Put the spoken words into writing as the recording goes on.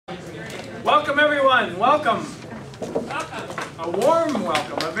Welcome everyone, welcome. A warm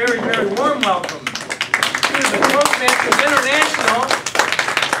welcome, a very, very warm welcome to the Toastmasters International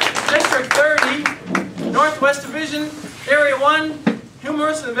District 30 Northwest Division Area 1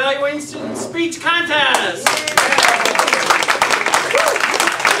 Humorous and Evaluation Speech Contest.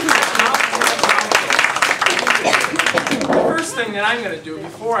 The first thing that I'm going to do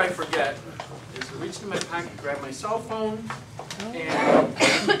before I forget is to reach in my pocket, grab my cell phone, and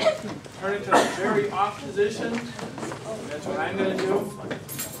turn it to a very off position. That's what I'm going to do.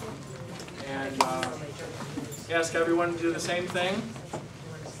 And ask everyone to do the same thing.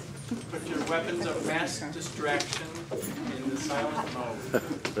 Put your weapons of mass distraction in the silent mode.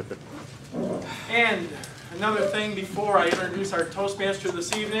 And another thing before I introduce our Toastmaster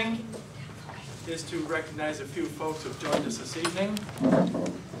this evening is to recognize a few folks who have joined us this evening.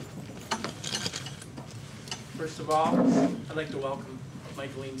 First of all, I'd like to welcome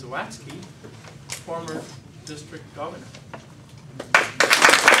Michaeline Zawadzki, former district governor.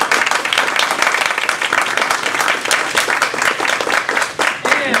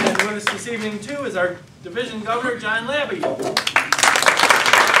 And with us this evening, too, is our division governor, John Labby. Our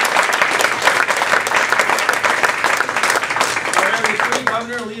Area 3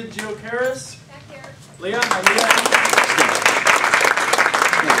 governor, Leah Geocaris. Back here. Leah, hi, Leah.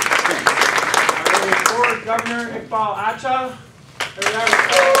 Our Area 4 governor, Iqbal Acha. There we are.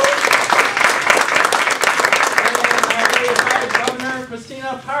 And our Area 5 governor,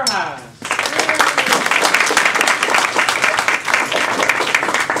 Christina Parhas.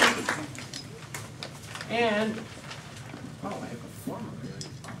 And, oh, I have a former area,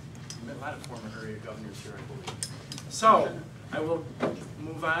 a lot of former area governors here, I believe. So, I will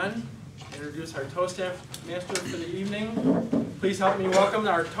move on, introduce our Toastmaster for the evening. Please help me welcome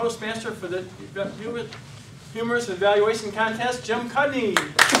our Toastmaster for the Humorous Evaluation Contest, Jim Cudney.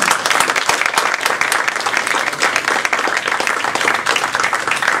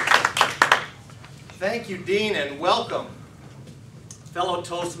 Thank you, Dean, and welcome. Fellow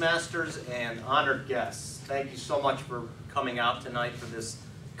Toastmasters and honored guests, thank you so much for coming out tonight for this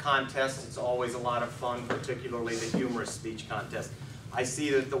contest. It's always a lot of fun, particularly the humorous speech contest. I see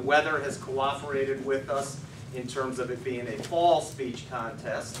that the weather has cooperated with us in terms of it being a fall speech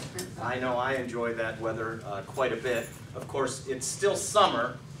contest. I know I enjoy that weather quite a bit. Of course, it's still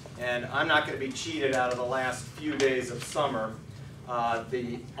summer, and I'm not going to be cheated out of the last few days of summer.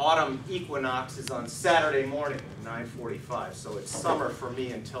 The autumn equinox is on Saturday morning at 9:45, so it's summer for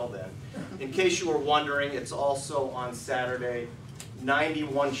me until then. In case you were wondering, it's also on Saturday,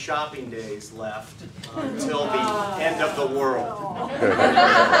 91 shopping days left until the end of the world.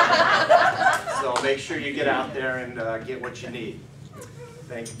 So make sure you get out there and get what you need.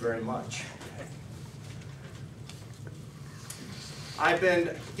 Thank you very much. I've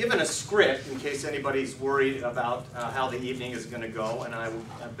been given a script in case anybody's worried about how the evening is going to go, and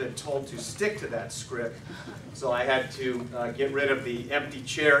I've been told to stick to that script. So I had to get rid of the empty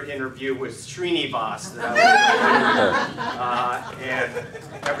chair interview with Srinivas that I was doing, and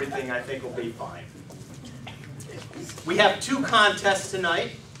everything I think will be fine. We have two contests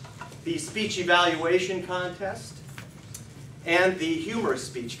tonight, the speech evaluation contest and the humorous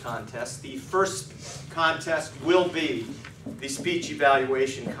speech contest. The first contest will be the speech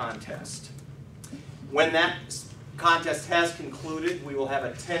evaluation contest. When that contest has concluded, we will have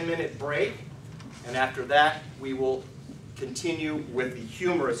a 10-minute break, and after that, we will continue with the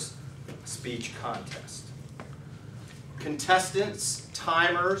humorous speech contest. Contestants,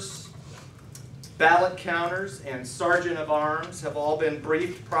 timers, ballot counters, and sergeant of arms have all been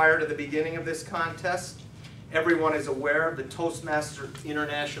briefed prior to the beginning of this contest. Everyone is aware of the Toastmasters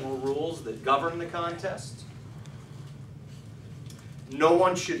International rules that govern the contest. No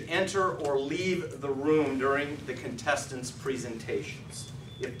one should enter or leave the room during the contestants' presentations.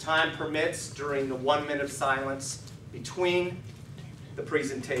 If time permits, during the 1 minute of silence between the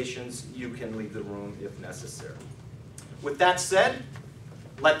presentations, you can leave the room if necessary. With that said,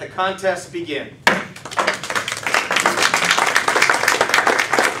 let the contest begin.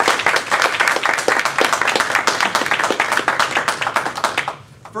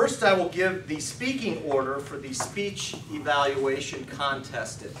 First, I will give the speaking order for the speech evaluation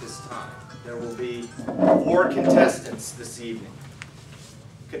contest at this time. There will be 4 contestants this evening.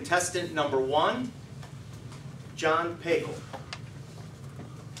 Contestant number 1, John Pagel.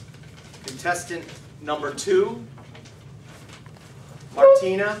 Contestant number 2,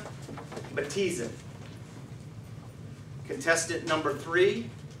 Martina Matizin. Contestant number 3,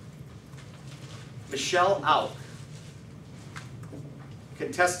 Michelle Auk.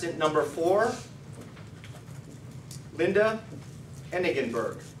 Contestant number 4, Linda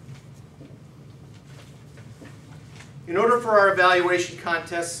Enigenberg. In order for our evaluation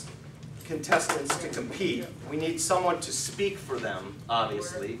contestants to compete, we need someone to speak for them,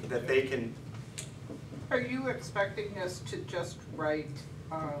 obviously, that they can. Are you expecting us to just write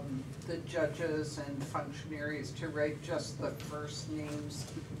the judges and functionaries to write just the first names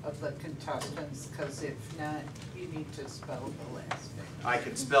of the contestants? Because if not, you need to spell the last name. I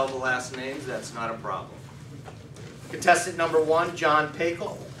can spell the last names, that's not a problem. Contestant number 1, John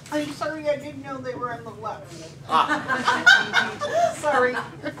Pakel. I'm sorry, I didn't know they were on the left. Ah. Sorry.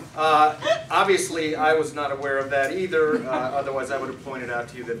 Obviously, I was not aware of that either. Otherwise, I would have pointed out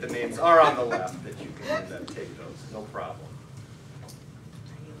to you that the names are on the left, that you can take those, no problem.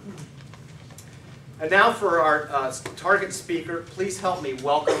 And now for our target speaker, please help me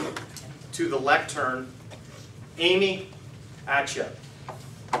welcome to the lectern Amy Atcha.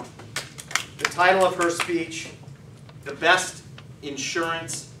 The title of her speech, The Best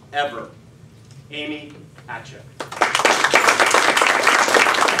Insurance Ever. Amy Atcha.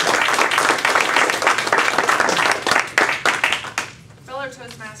 Fellow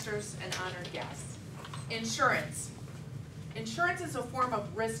Toastmasters and honored guests, insurance. Insurance is a form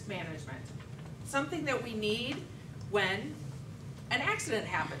of risk management, something that we need when an accident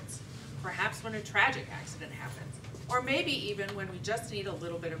happens, perhaps when a tragic accident happens, or maybe even when we just need a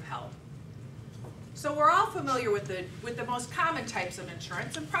little bit of help. So we're all familiar with the most common types of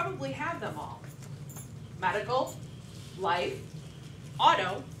insurance and probably have them all. Medical, life,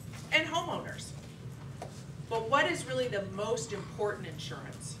 auto, and homeowners. But what is really the most important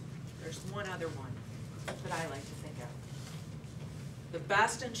insurance? There's one other one that I like to think of. The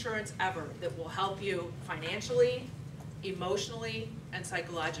best insurance ever that will help you financially, emotionally, and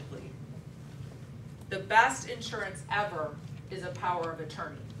psychologically. The best insurance ever is a power of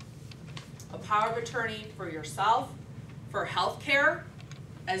attorney. A power of attorney for yourself, for health care,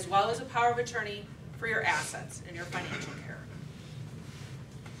 as well as a power of attorney for your assets and your financial care.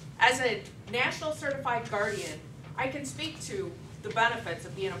 As a National Certified Guardian, I can speak to the benefits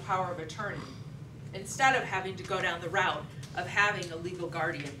of being a power of attorney instead of having to go down the route of having a legal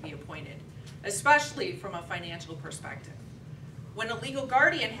guardian be appointed, especially from a financial perspective. When a legal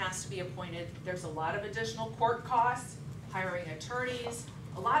guardian has to be appointed, there's a lot of additional court costs, hiring attorneys,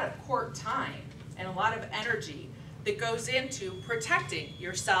 a lot of court time, and a lot of energy that goes into protecting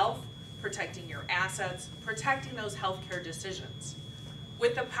yourself, protecting your assets, protecting those healthcare decisions.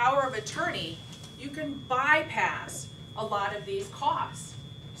 With the power of attorney, you can bypass a lot of these costs.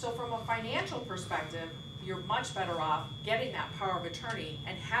 So from a financial perspective, you're much better off getting that power of attorney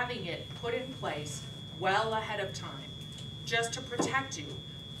and having it put in place well ahead of time, just to protect you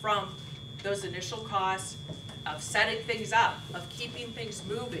from those initial costs of setting things up, of keeping things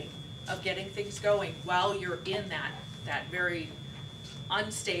moving, of getting things going while you're in that very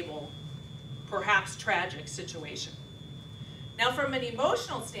unstable, perhaps tragic situation. Now from an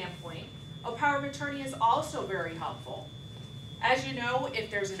emotional standpoint, a power of attorney is also very helpful. As you know, if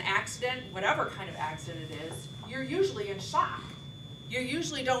there's an accident, whatever kind of accident it is, you're usually in shock. You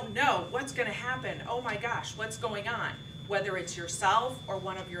usually don't know what's going to happen. Oh my gosh, what's going on? Whether it's yourself or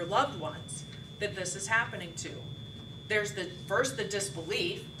one of your loved ones that this is happening to. There's first the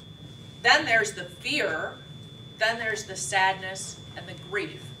disbelief, then there's the fear, then there's the sadness and the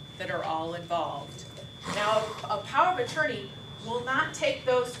grief that are all involved. Now, a power of attorney will not take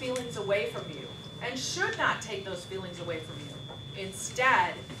those feelings away from you and should not take those feelings away from you.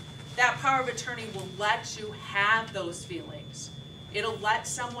 Instead, that power of attorney will let you have those feelings. It'll let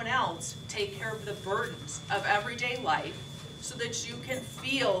someone else take care of the burdens of everyday life so that you can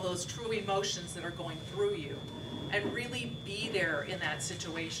feel those true emotions that are going through you and really be there in that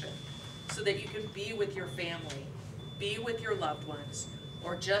situation so that you can be with your family, be with your loved ones,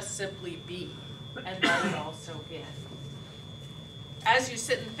 or just simply be and let it all soak in. As you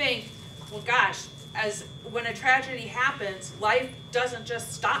sit and think, well gosh, when a tragedy happens, life doesn't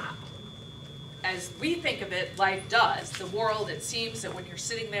just stop. As we think of it, life does. The world, it seems that when you're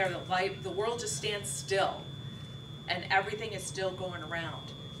sitting there, the world just stands still and everything is still going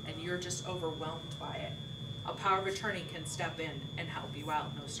around and you're just overwhelmed by it. A power of attorney can step in and help you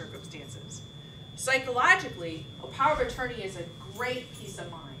out in those circumstances. Psychologically, a power of attorney is a great peace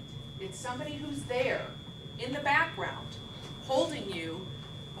of mind. It's somebody who's there in the background, holding you,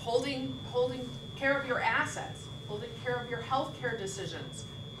 holding care of your assets, holding care of your health care decisions,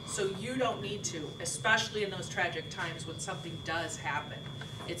 so you don't need to, especially in those tragic times when something does happen.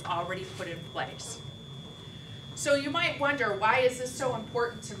 It's already put in place. So you might wonder, why is this so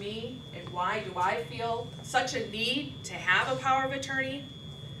important to me, and why do I feel such a need to have a power of attorney?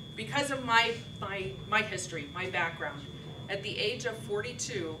 Because of my history, my background. At the age of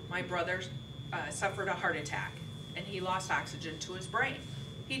 42, my brother suffered a heart attack, and he lost oxygen to his brain.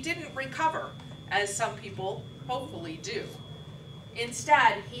 He didn't recover, as some people hopefully do.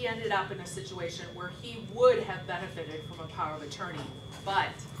 Instead, he ended up in a situation where he would have benefited from a power of attorney, but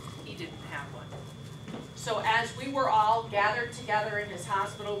he didn't have one. So as we were all gathered together in his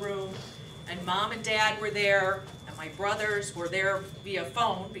hospital room, and Mom and Dad were there, and my brothers were there via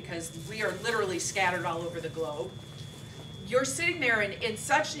phone, because we are literally scattered all over the globe, you're sitting there in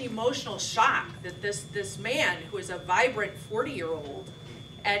such an emotional shock that this man, who is a vibrant 40-year-old,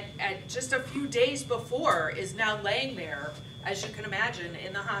 at just a few days before is now laying there, as you can imagine,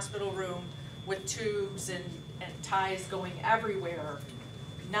 in the hospital room with tubes and ties going everywhere,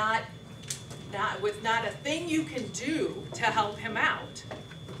 with not a thing you can do to help him out.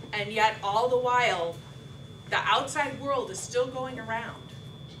 And yet all the while, the outside world is still going around.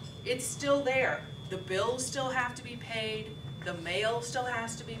 It's still there. The bills still have to be paid, the mail still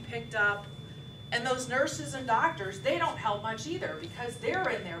has to be picked up, and those nurses and doctors, they don't help much either, because they're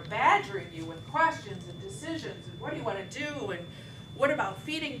in there badgering you with questions and decisions, and what do you want to do, and what about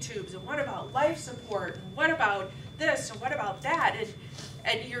feeding tubes, and what about life support, and what about this, and what about that,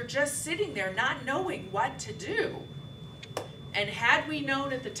 and you're just sitting there not knowing what to do. And had we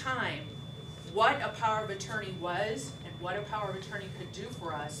known at the time what a power of attorney was and what a power of attorney could do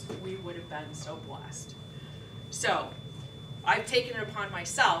for us, we would have been so blessed. So I've taken it upon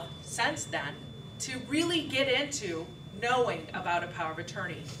myself since then to really get into knowing about a power of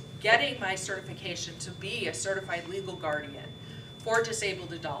attorney, getting my certification to be a certified legal guardian for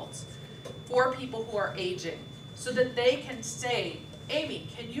disabled adults, for people who are aging, so that they can say, Amy,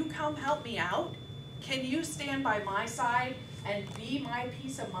 can you come help me out? Can you stand by my side and be my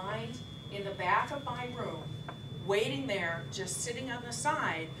peace of mind in the back of my room, waiting there, just sitting on the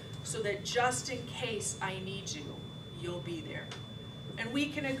side, so that just in case I need you, you'll be there. And we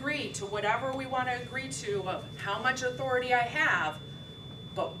can agree to whatever we want to agree to of how much authority I have,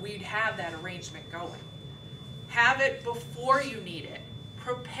 but we'd have that arrangement going. Have it before you need it.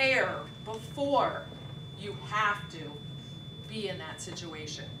 Prepare before you have to be in that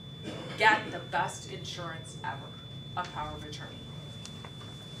situation. Get the best insurance ever, a power of attorney.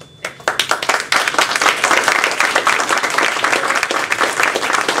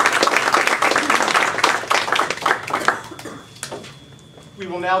 We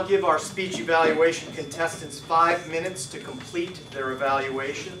will now give our speech evaluation contestants 5 minutes to complete their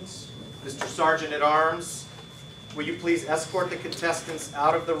evaluations. Mr. Sergeant at Arms, will you please escort the contestants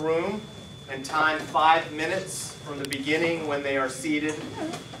out of the room and time 5 minutes from the beginning when they are seated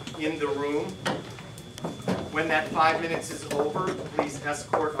in the room. When that 5 minutes is over, please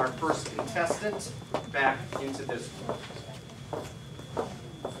escort our first contestant back into this room.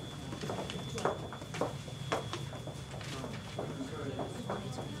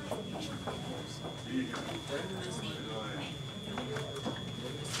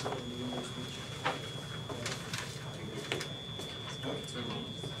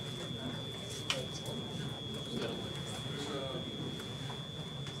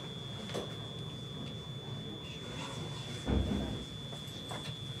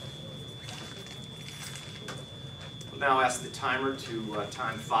 Now ask the timer to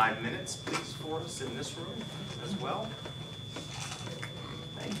time 5 minutes, please, for us in this room as well.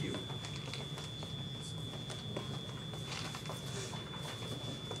 Thank you.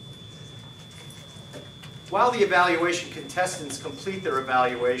 While the evaluation contestants complete their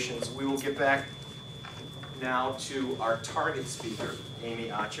evaluations, we will get back now to our target speaker, Amy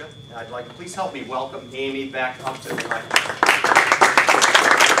Acha. I'd like to please help me welcome Amy back up to the microphone.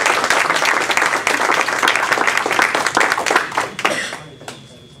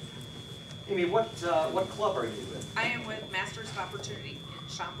 Amy, what club are you with? I am with Masters of Opportunity in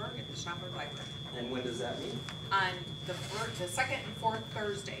Schaumburg at the Schaumburg Library. And when does that meet? On the second and fourth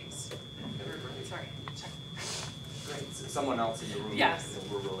Thursdays. Sorry, check. Great. So someone else in the room. Yes.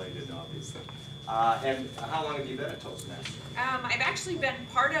 We're related, obviously. And how long have you been a Toastmaster? I've actually been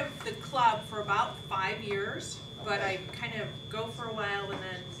part of the club for about 5 years, but I kind of go for a while and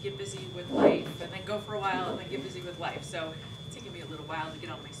then get busy with life, and then go for a while and then get busy with life. So it's taken me a little while to get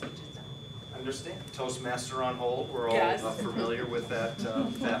all my speeches done. Understand. Toastmaster on hold. We're all Yes. familiar with that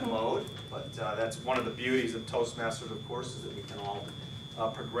that mode, but that's one of the beauties of Toastmasters, of course, is that we can all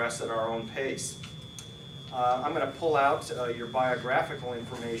progress at our own pace. I'm going to pull out your biographical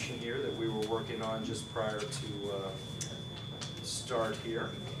information here that we were working on just prior to start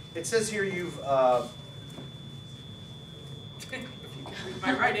here. It says here you've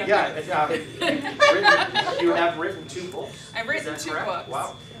My writing. yeah, you have written 2 books. I've written Is that 2 correct? books.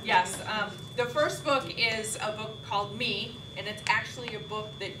 Wow. Yes. The first book is a book called Me, and it's actually a book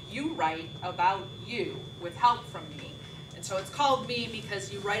that you write about you with help from me. And so it's called Me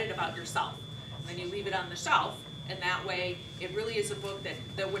because you write it about yourself. And then you leave it on the shelf, and that way it really is a book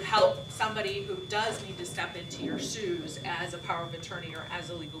that would help somebody who does need to step into your shoes as a power of attorney or as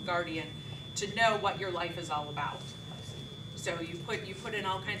a legal guardian to know what your life is all about. So you put in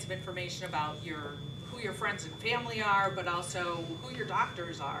all kinds of information about who your friends and family are, but also who your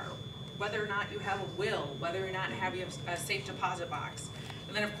doctors are, whether or not you have a will, whether or not have you a safe deposit box,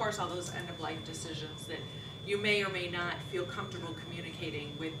 and then of course all those end-of-life decisions that you may or may not feel comfortable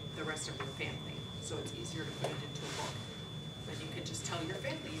communicating with the rest of your family. So it's easier to put it into a book. Then you can just tell your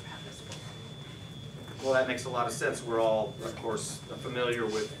family you have this book. Well, that makes a lot of sense. We're all, of course, familiar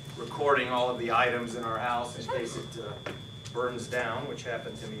with recording all of the items in our house in case it burns down, which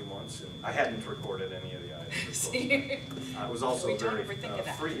happened to me once, and I hadn't recorded any of the items. It was also We a don't very ever think of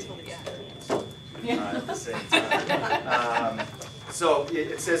that freeing until the end. experience at the same time. So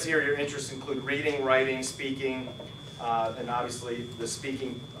it says here your interests include reading, writing, speaking, and obviously the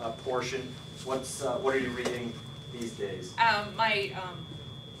speaking portion. What are you reading these days?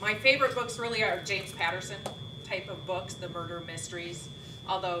 My favorite books really are James Patterson type of books, the murder mysteries.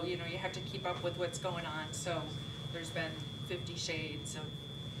 Although, you have to keep up with what's going on, so there's been 50 Shades of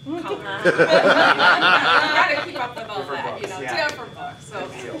Color. You gotta keep up with all Different that, books, yeah. different books. So,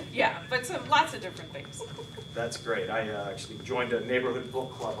 Good deal. yeah, but lots of different things. That's great. I actually joined a neighborhood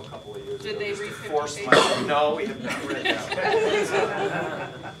book club a couple of years ago. Did they just read to 50 force Shades? No, we have not read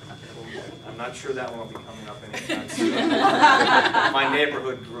that. I'm not sure that one will be coming up anytime soon. My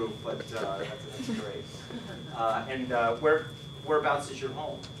neighborhood group, but that's great. And whereabouts is your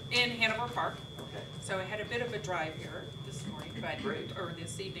home? In Hanover Park. Okay. So I had a bit of a drive here this morning, Great. or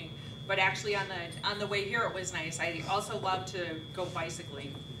this evening. But actually on the way here it was nice. I also love to go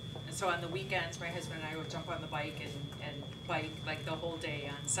bicycling. And so on the weekends, my husband and I would jump on the bike and bike like the whole day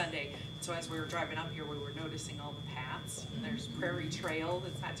on Sunday. So as we were driving up here, we were noticing all the paths. There's Prairie Trail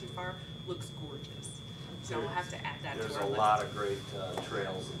that's not too far. Looks gorgeous. So we'll have to add that to our list. There's a lot of great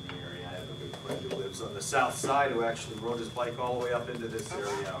trails in the area. I have a good friend who lives on the south side who actually rode his bike all the way up into this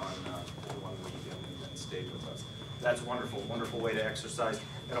area on one weekend and then stayed with us. That's wonderful, wonderful way to exercise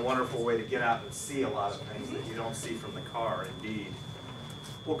and a wonderful way to get out and see a lot of things that you don't see from the car, indeed.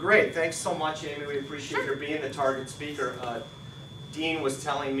 Well, great. Thanks so much, Amy. We appreciate your being the target speaker. Dean was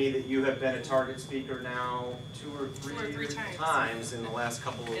telling me that you have been a target speaker now two or three times in the last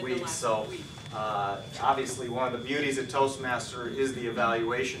couple of weeks. So obviously one of the beauties of Toastmaster is the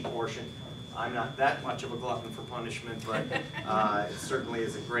evaluation portion. I'm not that much of a glutton for punishment, but it certainly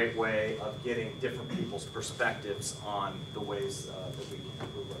is a great way of getting different people's perspectives on the ways that we can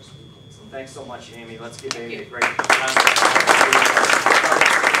improve our speaking. So thanks so much, Amy. Let's give Amy a great round.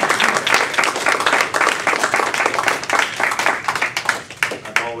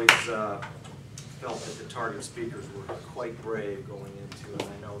 I've always felt that the target speakers were quite brave going into it.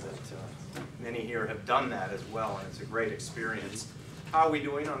 I know that many here have done that as well, and it's a great experience. How are we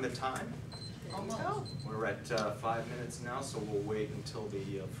doing on the time? Almost. We're at 5 minutes now, so we'll wait until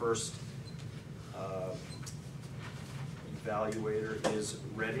the first evaluator is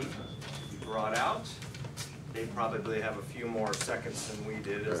ready to be brought out. They probably have a few more seconds than we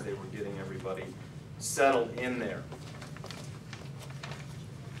did as they were getting everybody settled in there.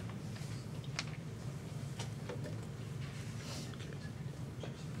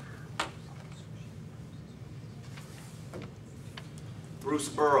 Bruce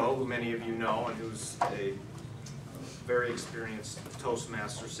Burrow, who many of you know and who's a very experienced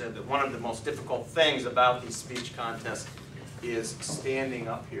Toastmaster, said that one of the most difficult things about these speech contests is standing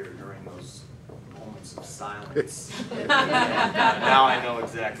up here during those moments of silence. Now I know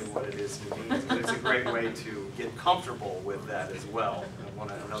exactly what it is he means. But it's a great way to get comfortable with that as well.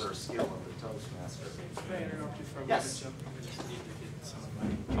 Another skill of the Toastmaster. Can I interrupt you for a Yes. moment, Jim? I just need to get some of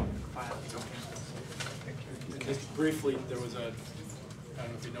my files. Just briefly, there was a, I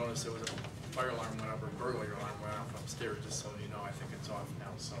don't know if you noticed, there was a fire alarm went up or burglary alarm went off upstairs, just so you know. I think it's off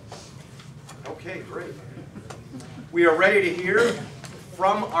now, so. Okay, great. We are ready to hear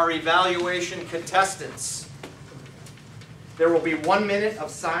from our evaluation contestants. There will be 1 minute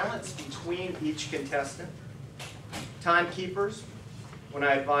of silence between each contestant. Timekeepers, when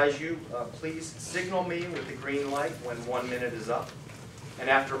I advise you, please signal me with the green light when 1 minute is up. And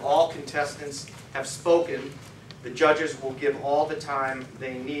after all contestants have spoken, the judges will give all the time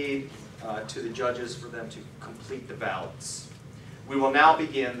they need to the judges for them to complete the ballots. We will now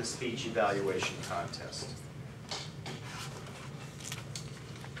begin the speech evaluation contest.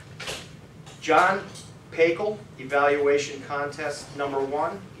 John Pakel, evaluation contest number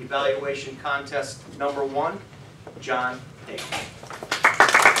 1. Evaluation contest number 1, John Good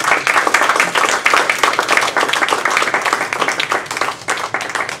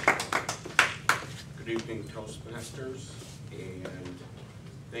evening, Toastmasters, and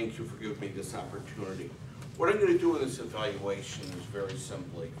thank you for giving me this opportunity. What I'm going to do in this evaluation is very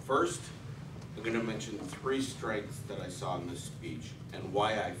simply, first, I'm going to mention 3 strengths that I saw in this speech and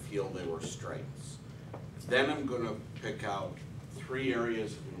why I feel they were strengths. Then I'm going to pick out 3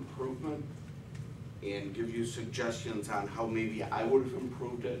 areas of improvement and give you suggestions on how maybe I would have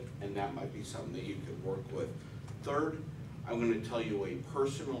improved it, and that might be something that you could work with. Third, I'm going to tell you a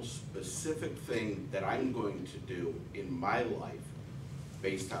personal, specific thing that I'm going to do in my life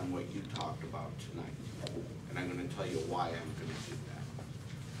based on what you talked about tonight. And I'm going to tell you why I'm going to do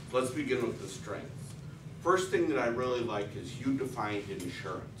that. Let's begin with the strengths. First thing that I really like is you defined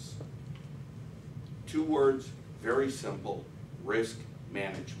insurance. 2 words, very simple, risk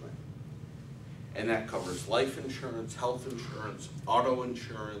management. And that covers life insurance, health insurance, auto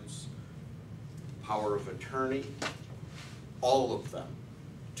insurance, power of attorney, all of them.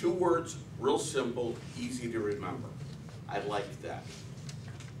 2 words, real simple, easy to remember. I like that.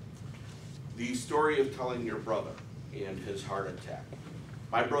 The story of telling your brother and his heart attack.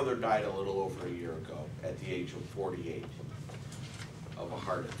 My brother died a little over a year ago at the age of 48 of a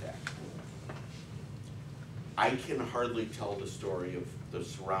heart attack. I can hardly tell the story of the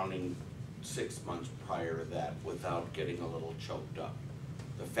surrounding 6 months prior to that without getting a little choked up.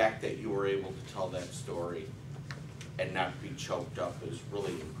 The fact that you were able to tell that story and not be choked up is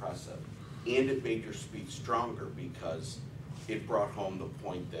really impressive. And it made your speech stronger because it brought home the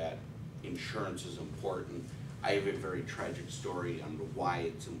point that insurance is important. I have a very tragic story on why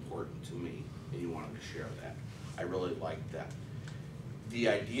it's important to me, and you wanted to share that. I really liked that. The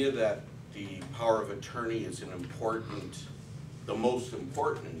idea that the power of attorney is an important, the most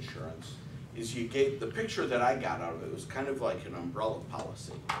important insurance, is you gave, the picture that I got out of it was kind of like an umbrella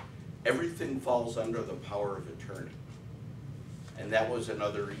policy. Everything falls under the power of attorney. And that was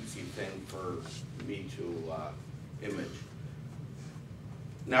another easy thing for me to image.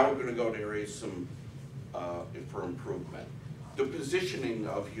 Now we're going to go to areas for improvement. The positioning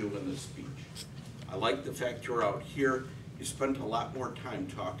of you in the speech. I like the fact you're out here. You spent a lot more time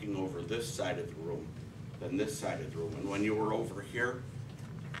talking over this side of the room than this side of the room. And when you were over here,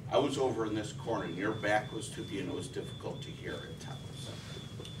 I was over in this corner and your back was to me and it was difficult to hear at times.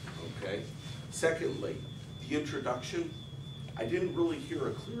 Okay? Secondly, the introduction. I didn't really hear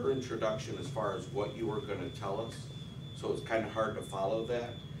a clear introduction as far as what you were going to tell us, so it's kind of hard to follow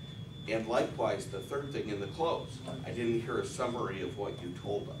that. And likewise, the third thing in the close, I didn't hear a summary of what you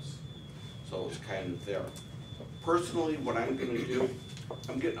told us, so it was kind of there. Personally, what I'm going to do,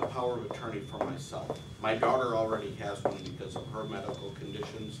 I'm getting a power of attorney for myself. My daughter already has one because of her medical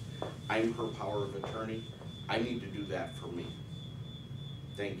conditions. I'm her power of attorney. I need to do that for me.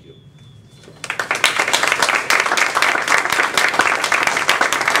 Thank you.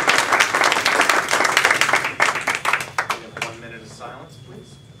 Silence,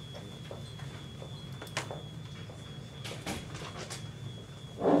 please.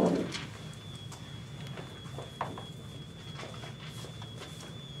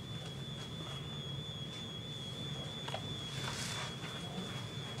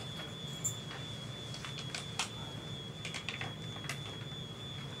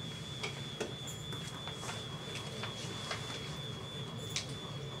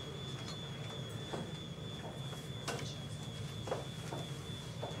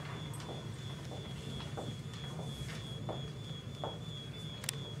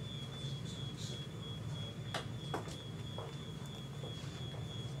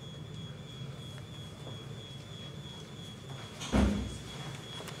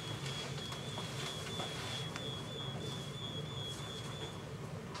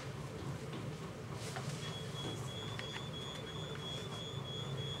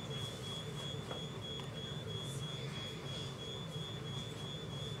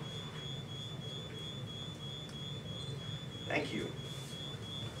 Thank you.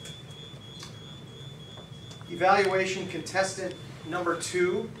 Evaluation contestant number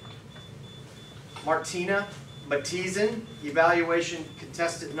 2, Martina Matizin. Evaluation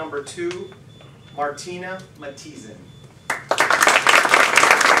contestant number 2, Martina Matizin.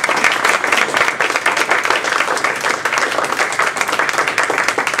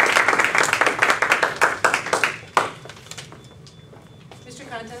 Mr.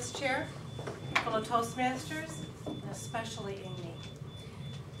 Contest Chair, fellow Toastmasters, and especially Amy.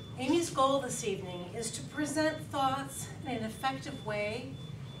 Amy's goal this evening is to present thoughts in an effective way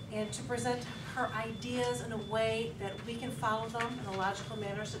and to present her ideas in a way that we can follow them in a logical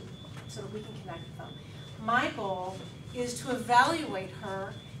manner so that we can connect with them. My goal is to evaluate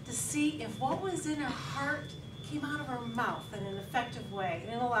her to see if what was in her heart came out of her mouth in an effective way,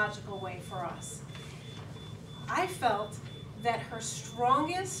 in a logical way for us. I felt that her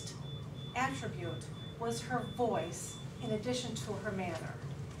strongest attribute was her voice in addition to her manner.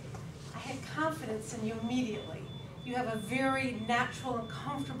 I had confidence in you immediately. You have a very natural and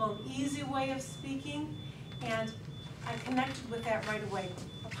comfortable and easy way of speaking, and I connected with that right away.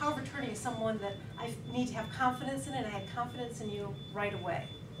 A power of attorney is someone that I need to have confidence in, and I had confidence in you right away.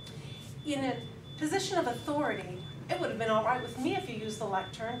 In a position of authority, it would have been all right with me if you used the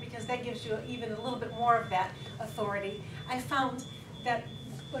lectern, because that gives you even a little bit more of that authority. I found that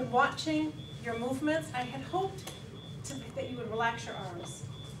when watching your movements, I had hoped that you would relax your arms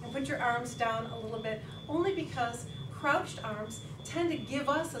and put your arms down a little bit, only because crouched arms tend to give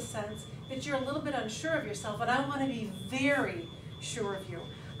us a sense that you're a little bit unsure of yourself, and I want to be very sure of you.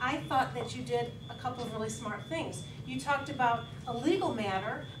 I thought that you did a couple of really smart things. You talked about a legal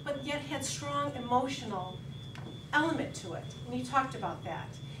matter, but yet had strong emotional element to it, and you talked about that.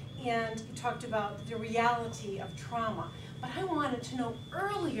 And you talked about the reality of trauma. But I wanted to know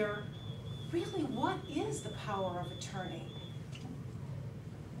earlier, really, what is the power of attorney?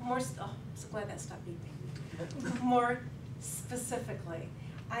 I'm so glad that stopped beeping. More specifically,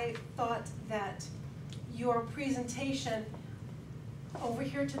 I thought that your presentation over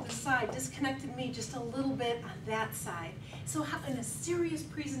here to the side disconnected me just a little bit on that side. So how, in a serious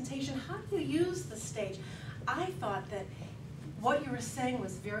presentation, how do you use the stage? I thought that what you were saying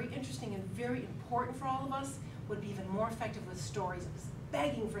was very interesting and very important for all of us, would be even more effective with stories. It was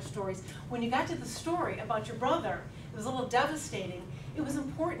begging for stories. When you got to the story about your brother, it was a little devastating. It was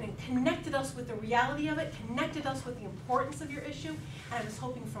important and connected us with the reality of it, connected us with the importance of your issue, and I was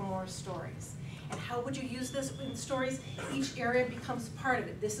hoping for more stories. And how would you use this in stories? Each area becomes part of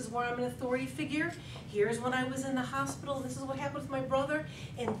it. This is where I'm an authority figure. Here's when I was in the hospital. This is what happened with my brother.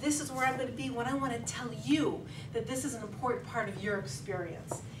 And this is where I'm going to be when I want to tell you that this is an important part of your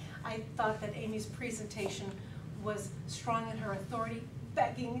experience. I thought that Amy's presentation was strong in her authority,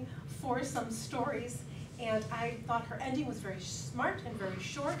 begging for some stories. And I thought her ending was very smart and very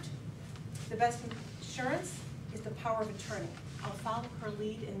short. The best insurance is the power of attorney. I'll follow her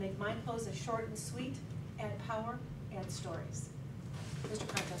lead and make my close as short and sweet, add power, add stories. Mr.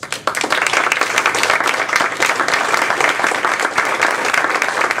 Contest.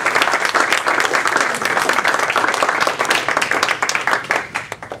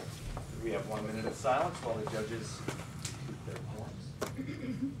 We have 1 minute of silence while the judges keep their poems.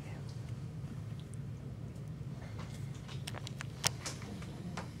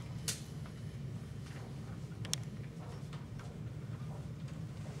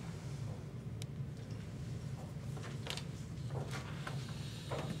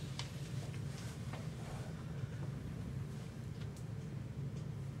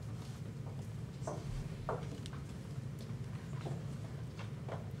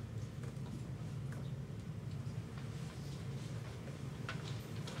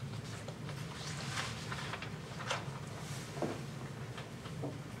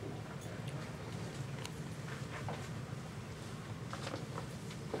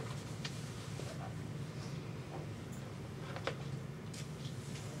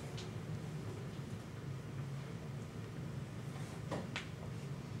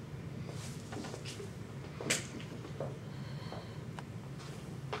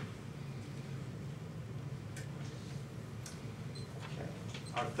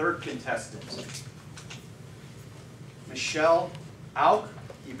 Our third contestant, Michelle Auk,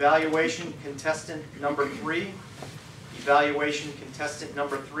 evaluation contestant number 3. Evaluation contestant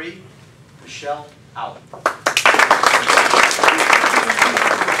number 3, Michelle Auk.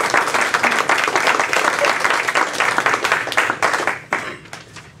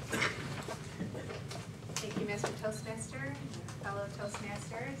 Thank you, Mr. Toastmaster, fellow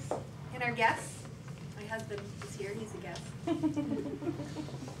Toastmasters, and our guests. My husband is here, he's a guest.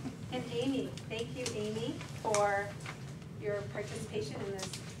 And Amy, thank you, Amy, for your participation in this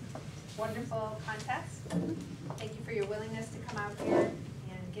wonderful contest. Thank you for your willingness to come out here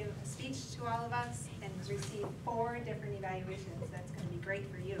and give a speech to all of us and receive 4 different evaluations. That's going to be great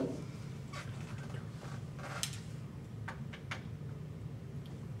for you.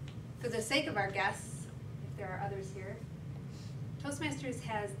 For the sake of our guests, if there are others here, Toastmasters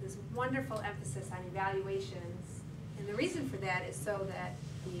has this wonderful emphasis on evaluations, and the reason for that is so that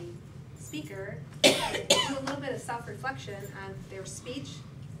the speaker can do a little bit of self-reflection on their speech,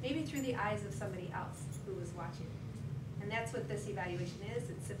 maybe through the eyes of somebody else who is watching. And that's what this evaluation is.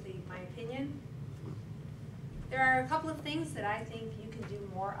 It's simply my opinion. There are a couple of things that I think you can do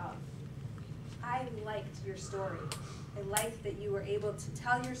more of. I liked your story. I liked that you were able to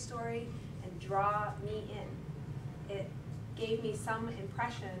tell your story and draw me in. It gave me some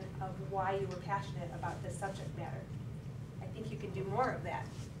impression of why you were passionate about this subject matter. I think you can do more of that.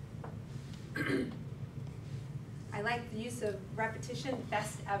 I like the use of repetition,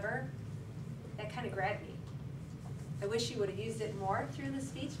 best ever. That kind of grabbed me. I wish you would have used it more through the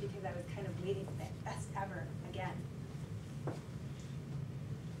speech because I was kind of waiting for that best ever again.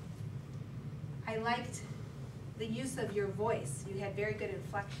 I liked the use of your voice. You had very good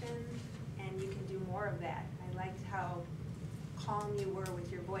inflection and you can do more of that. I liked how calm you were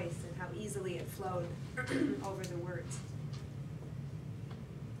with your voice and how easily it flowed over the words.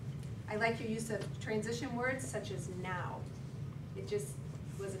 I like your use of transition words such as now. It just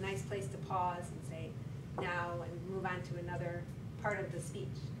was a nice place to pause and say now and move on to another part of the speech.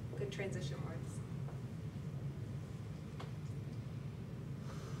 Good transition words.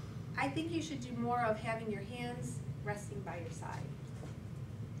 I think you should do more of having your hands resting by your side,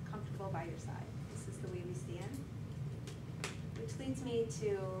 comfortable by your side. This is the way we stand. Which leads me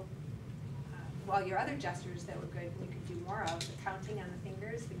to, well, your other gestures that were good, you could do more of, the counting on the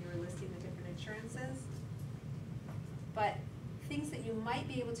fingers when you were listing the different insurances. But things that you might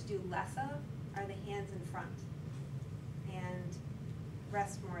be able to do less of are the hands in front. And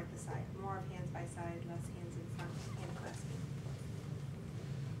rest more at the side. More of hands by side, less hands in front, hand clasping.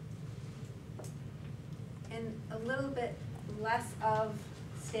 And a little bit less of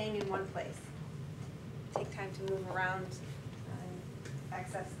staying in one place. Take time to move around and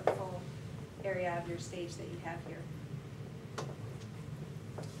access the full area of your stage that you have here.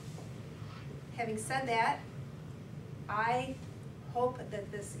 Having said that, I hope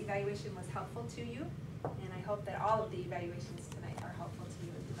that this evaluation was helpful to you, and I hope that all of the evaluations tonight are helpful to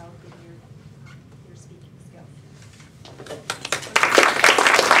you in developing your speaking skills.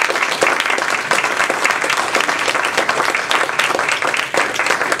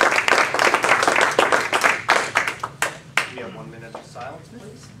 We have 1 minute of silence,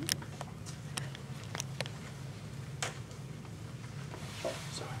 please.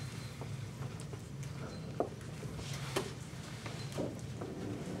 Sorry.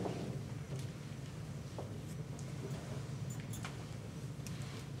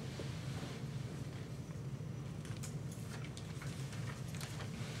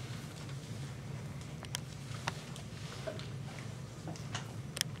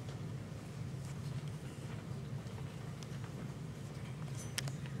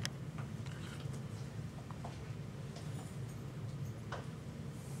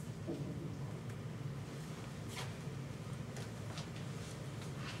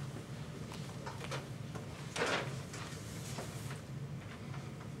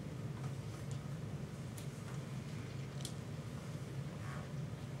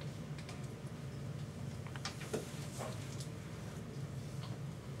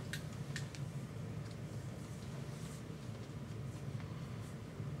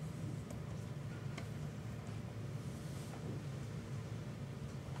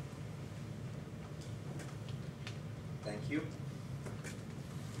 Thank you.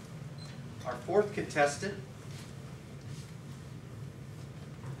 Our fourth contestant,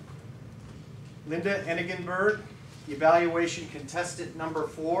 Linda Enigenberg, evaluation contestant number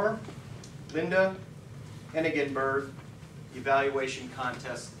 4. Linda Enigenberg, evaluation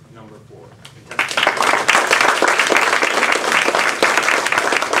contest number 4.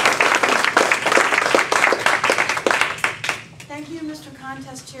 Thank you, Mr.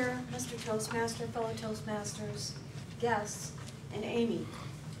 Contest Chair, Mr. Toastmaster, fellow Toastmasters, guests, and Amy.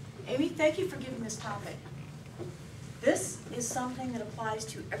 Amy, thank you for giving this topic. This is something that applies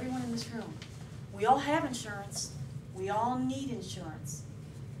to everyone in this room. We all have insurance. We all need insurance.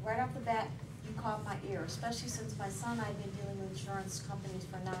 Right off the bat, you caught my ear, especially since my son and I have been dealing with insurance companies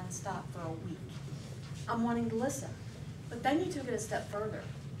for nonstop for a week. I'm wanting to listen. But then you took it a step further.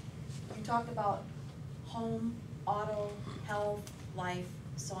 You talked about home, auto, health, life,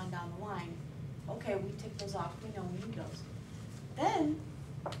 so on down the line. Okay, we tick those off, we know we need those. Then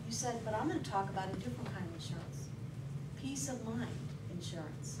you said, but I'm going to talk about a different kind of insurance. Peace of mind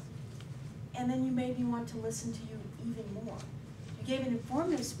insurance. And then you made me want to listen to you even more. You gave an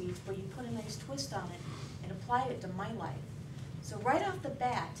informative speech, but you put a nice twist on it and applied it to my life. So right off the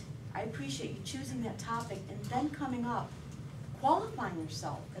bat, I appreciate you choosing that topic and then coming up, qualifying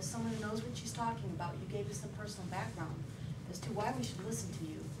yourself as someone who knows what she's talking about. You gave us some personal background as to why we should listen to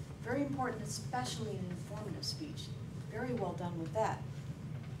you. Very important, especially in an informative speech. Very well done with that.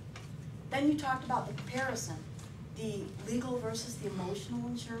 Then you talked about the comparison, the legal versus the emotional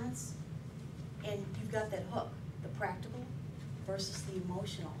insurance, and you've got that hook, the practical versus the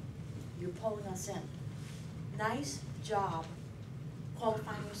emotional. you're pulling us in. Nice job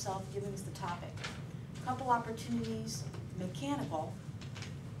qualifying yourself, giving us the topic. Couple opportunities, mechanical,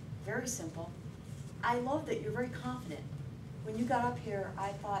 very simple. I love that you're very confident. When you got up here, I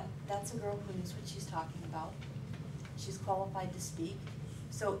thought, that's a girl who knows what she's talking about. She's qualified to speak.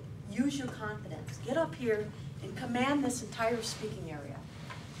 So use your confidence. Get up here and command this entire speaking area.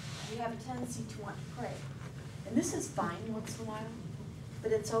 You have a tendency to want to pray. And this is fine once in a while,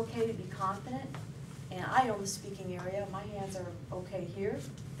 but it's okay to be confident. And I own the speaking area. My hands are okay here.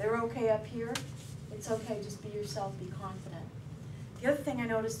 They're okay up here. It's okay, just be yourself, be confident. The other thing I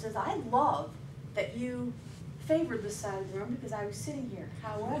noticed is I love that you favored this side of the room because I was sitting here.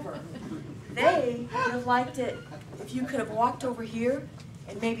 However, they would have liked it if you could have walked over here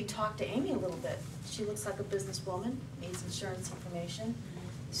and maybe talked to Amy a little bit. She looks like a businesswoman, needs insurance information.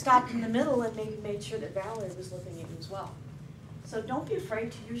 Stopped in the middle and maybe made sure that Valerie was looking at you as well. So don't be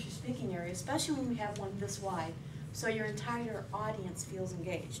afraid to use your speaking area, especially when we have one this wide, so your entire audience feels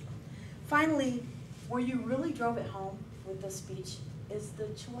engaged. Finally, where you really drove it home with this speech is the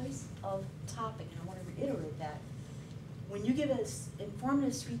choice of topic, and I want to reiterate that. When you give an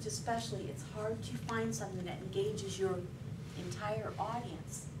informative speech especially, it's hard to find something that engages your entire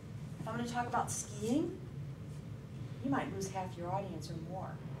audience. If I'm going to talk about skiing, you might lose half your audience or more.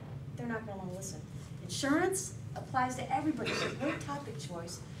 They're not going to want to listen. Insurance applies to everybody. It's a great topic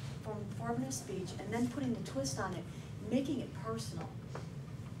choice for informative speech, and then putting the twist on it, making it personal.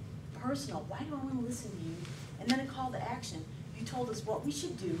 Personal. Why do I want to listen to you? And then a call to action. You told us what we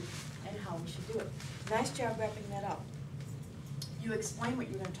should do and how we should do it. Nice job wrapping that up. You explained what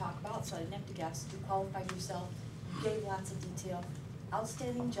you were going to talk about, so I didn't have to guess. You qualified yourself. You gave lots of detail.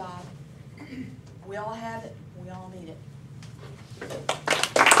 Outstanding job. We all have it. We all need it.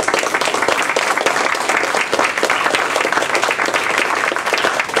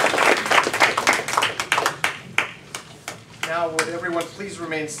 Now, would everyone please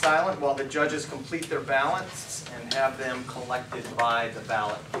remain silent while the judges complete their ballots and have them collected by the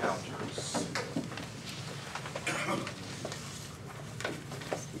ballot counters.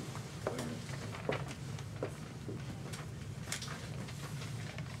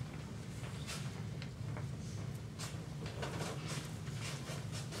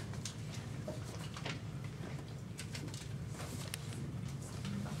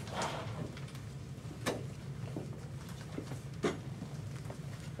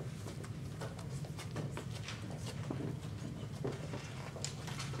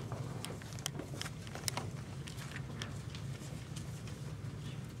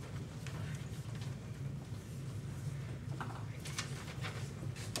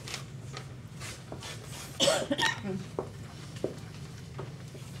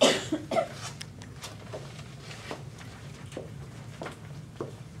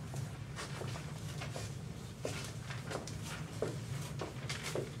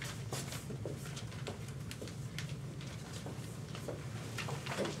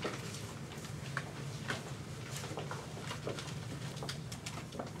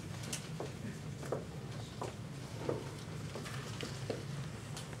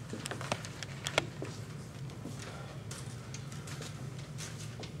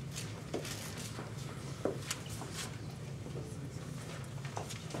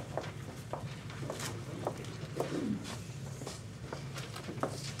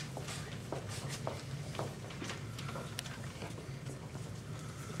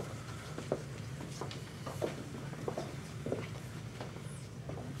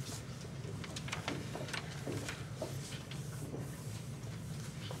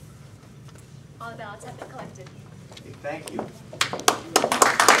 All the ballots have been collected. Okay, thank you.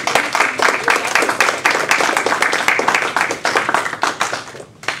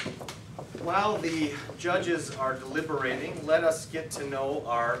 While the judges are deliberating, let us get to know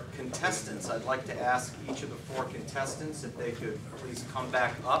our contestants. I'd like to ask each of the four contestants if they could please come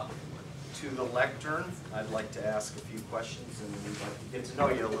back up to the lectern. I'd like to ask a few questions and we'd like to get to know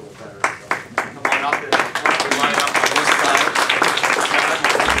you a little better. So come on up and line up on this side.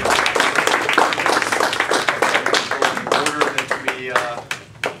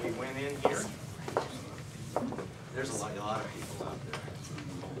 We went in here. There's a lot of people out there.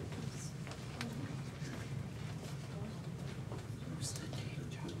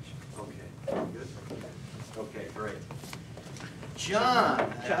 Okay, good. Okay, great.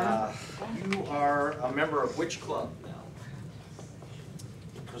 John, you are a member of which club now?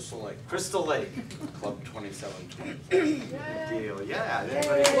 Crystal Lake, Crystal Lake. Club 2720. Good deal, yeah.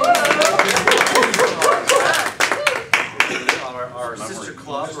 Our sister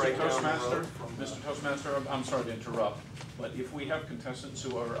club right down Road Toastmaster, from, Mr. Toastmaster, I'm sorry to interrupt, but if we have contestants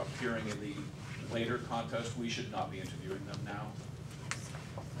who are appearing in the later contest, we should not be interviewing them now.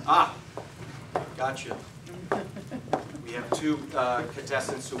 Ah, gotcha. We have two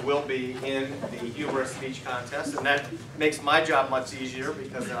contestants who will be in the humorous speech contest, and that makes my job much easier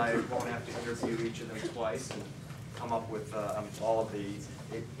because then I won't have to interview each of them twice and come up with all of the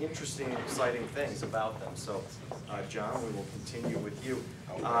interesting and exciting things about them. So, John, we will continue with you.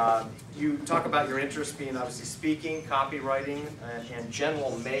 You talk about your interest being obviously speaking, copywriting, and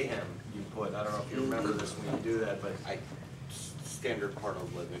general mayhem, you put. I don't know if you remember this when you do that, but Standard part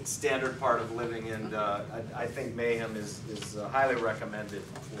of living. standard part of living, and I think mayhem is highly recommended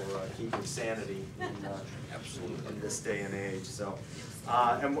for keeping sanity Absolutely. in this day and age. So,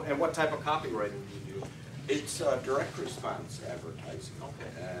 and what type of copywriting do you do? It's direct response advertising. Okay.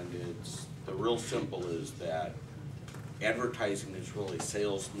 And it's, the real simple is that advertising is really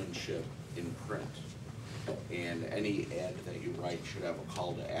salesmanship in print. And any ad that you write should have a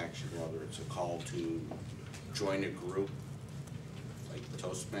call to action, whether it's a call to join a group, like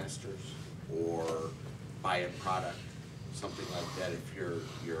Toastmasters, or buy a product, something like that. If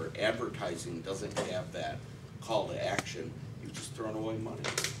your advertising doesn't have that call to action, you've just thrown away money.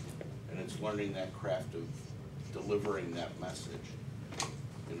 And it's learning that craft of delivering that message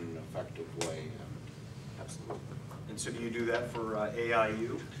in an effective way. Absolutely. And so do you do that for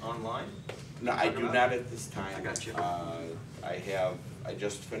AIU online? No, I do not at this time. I got you. I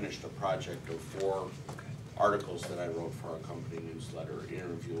just finished a project of 4 articles that I wrote for our company newsletter,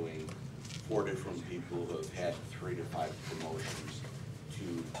 interviewing 4 different people who have had 3 to 5 promotions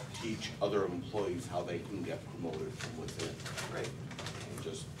to teach other employees how they can get promoted from within. Great. And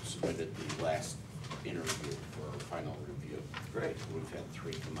just submitted the last interview for final review. Great. We've had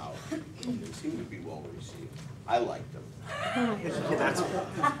 3 come out. They seem to be well received. I like them. That's,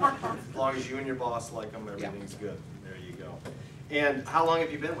 as long as you and your boss like them, everything's good. There you go. And how long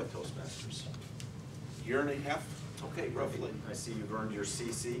have you been with Toastmasters? Year and a half. Okay, roughly. I see you've earned your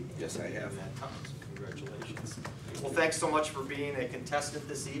CC. Yes, I have. In that time, so congratulations. Well, thanks so much for being a contestant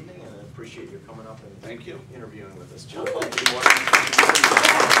this evening, and I appreciate you coming up and Thank you. interviewing with us, John.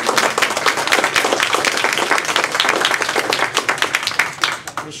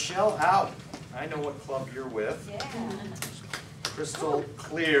 Michelle Out, I know what club you're with. Yeah. Crystal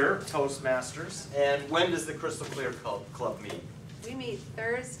Clear Toastmasters. And when does the Crystal Clear Club meet? We meet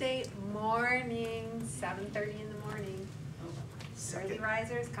Thursday morning, 7:30 in the morning. Early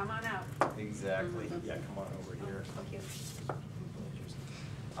risers, come on out. Exactly. Yeah, come on over here. Thank you.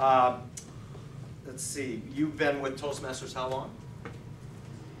 Let's see, you've been with Toastmasters how long?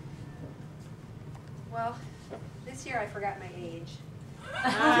 Well, this year I forgot my age.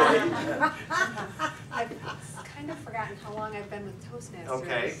 I've kind of forgotten how long I've been with Toastmasters.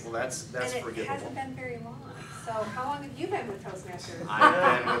 Okay, well that's And it forgivable. hasn't been very long. So how long have you been with Toastmasters?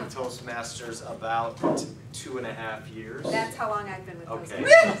 I've been with Toastmasters about 2.5 years. That's how long I've been with Okay,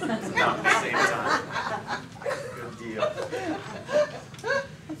 Toastmasters. about the same time. Good deal.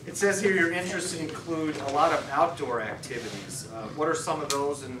 It says here your interests include a lot of outdoor activities. What are some of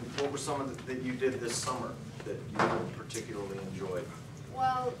those, and what were some of that you did this summer that you particularly enjoyed?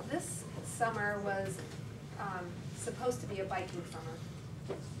 Well, this summer was supposed to be a biking summer.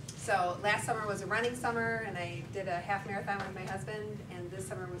 So last summer was a running summer, and I did a half marathon with my husband, and this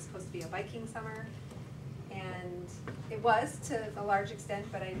summer was supposed to be a biking summer. And it was to a large extent,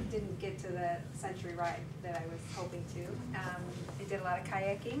 but I didn't get to the century ride that I was hoping to. I did a lot of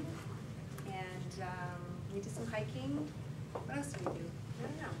kayaking, and we did some hiking. What else did we do? I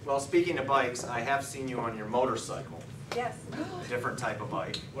don't know. Well, speaking of bikes, I have seen you on your motorcycle, Yes, a different type of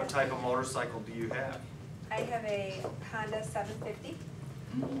bike. What type of motorcycle do you have? I have a Honda 750.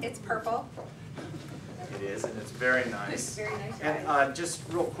 It's purple. It is, and it's very It's nice. very nice ride. And just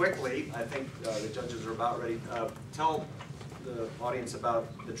real quickly, I think the judges are about ready. Tell the audience about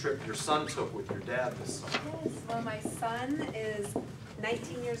the trip your son took with your dad this summer. Yes, well, my son is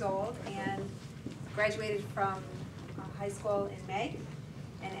 19 years old and graduated from high school in May.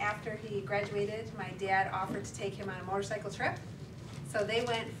 And after he graduated, my dad offered to take him on a motorcycle trip. So they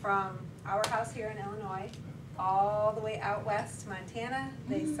went from our house here in Illinois all the way out west to Montana.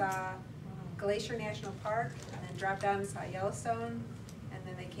 They saw Glacier National Park and then dropped down and saw Yellowstone. And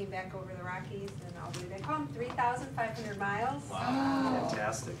then they came back over the Rockies and all the way back home, 3,500 miles. Wow,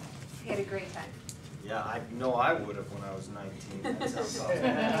 fantastic. He had a great time. Yeah, I know I would have when I was 19. That sounds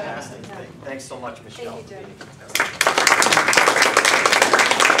fantastic. Thanks so much, Michelle. Thank you, Jim.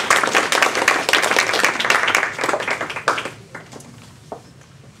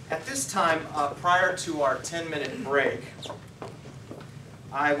 At this time, prior to our 10-minute break,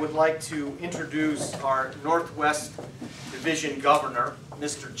 I would like to introduce our Northwest Division Governor,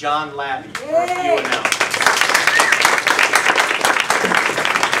 Mr. John Labby, for a few announcements.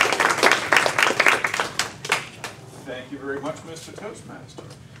 Thank you very much, Mr. Toastmaster.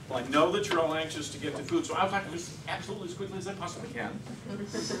 Well, I know that you're all anxious to get to food, so I'll talk just absolutely as quickly as I possibly can.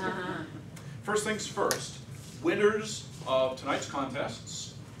 First things first, winners of tonight's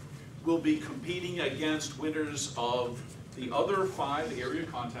contests will be competing against winners of the other 5 area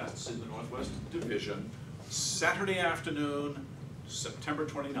contests in the Northwest Division Saturday afternoon, September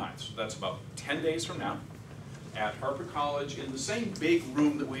 29th. So that's about 10 days from now at Harper College in the same big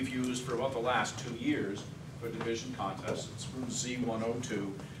room that we've used for about the last 2 years for division contests. It's room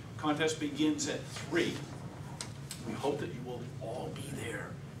Z102. Contest begins at 3. We hope that you will all be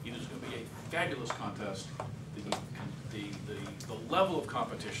there. It is going to be a fabulous contest. The level of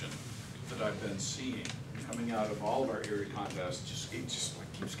competition that I've been seeing coming out of all of our area contests, it just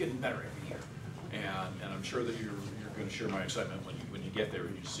keeps getting better every year. And I'm sure that you're going to share my excitement when you get there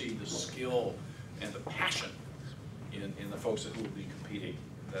and you see the skill and the passion in the folks that will be competing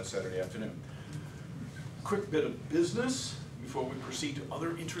that Saturday afternoon. Quick bit of business before we proceed to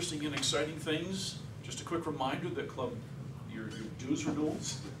other interesting and exciting things. Just a quick reminder that your dues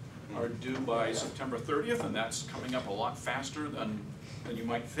renewals are due by September 30th, and that's coming up a lot faster than you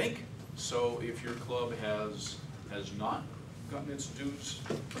might think. So if your club has not gotten its dues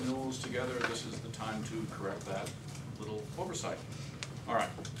renewals together, this is the time to correct that little oversight. All right.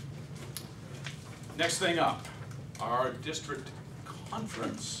 Next thing up, our district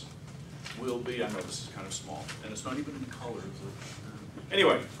conference will be, I know this is kind of small, and it's not even in color.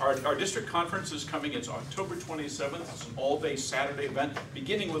 Anyway, our district conference is coming. It's October 27th. It's an all-day Saturday event,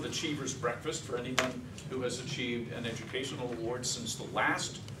 beginning with Achievers Breakfast for anyone who has achieved an educational award since the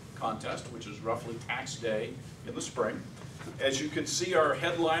last contest, which is roughly tax day in the spring. As you can see, our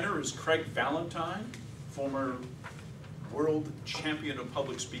headliner is Craig Valentine, former world champion of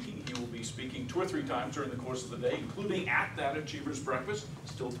public speaking. He will be speaking 2 or 3 times during the course of the day, including at that Achievers Breakfast.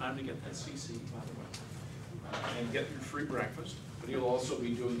 Still time to get that CC, by the way, and get your free breakfast. But he'll also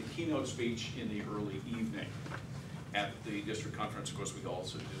be doing the keynote speech in the early evening. At the district conference, of course, we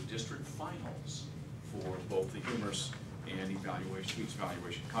also do district finals for both the humorous and speech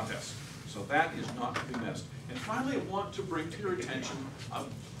evaluation contests. So that is not to be missed. And finally, I want to bring to your attention a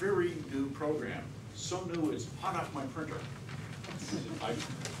very new program. So new it's hot off my printer. I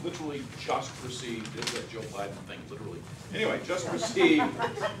literally just received, did that Joe Biden thing, literally. Anyway, just received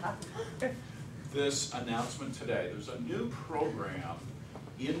this announcement today. There's a new program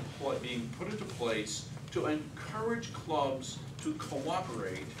being put into place to encourage clubs to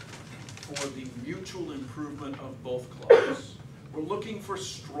cooperate for the mutual improvement of both clubs. We're looking for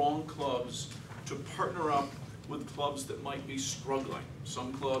strong clubs to partner up with clubs that might be struggling.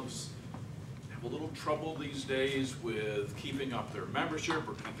 Some clubs have a little trouble these days with keeping up their membership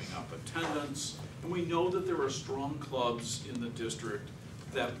or keeping up attendance. And we know that there are strong clubs in the district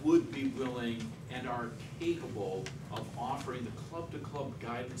that would be willing and are capable of offering the club-to-club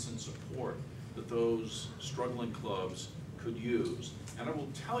guidance and support that those struggling clubs could use. And I will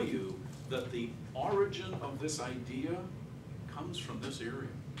tell you that the origin of this idea comes from this area.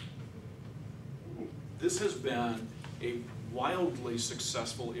 This has been a wildly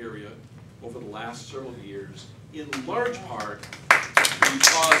successful area over the last several years, in large part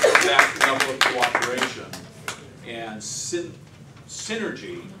because of that level of cooperation and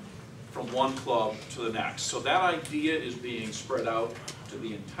synergy from one club to the next. So that idea is being spread out to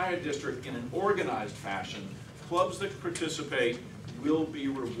the entire district in an organized fashion. Clubs that participate will be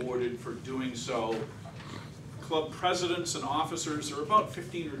rewarded for doing so. Club presidents and officers, there are about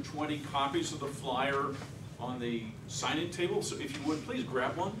 15 or 20 copies of the flyer on the sign-in table, so if you would, please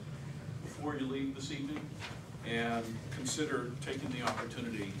grab one before you leave this evening and consider taking the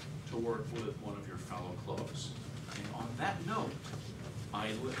opportunity to work with one of your fellow clubs. And on that note, I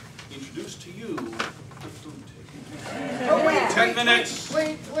introduce to you the food taking. Oh, wait, 10 minutes.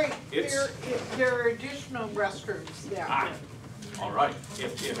 Wait, It's- there are additional restrooms there. All right,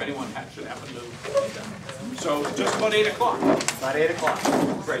 if anyone should happen to. So just about 8 o'clock. About 8 o'clock.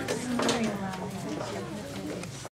 Great.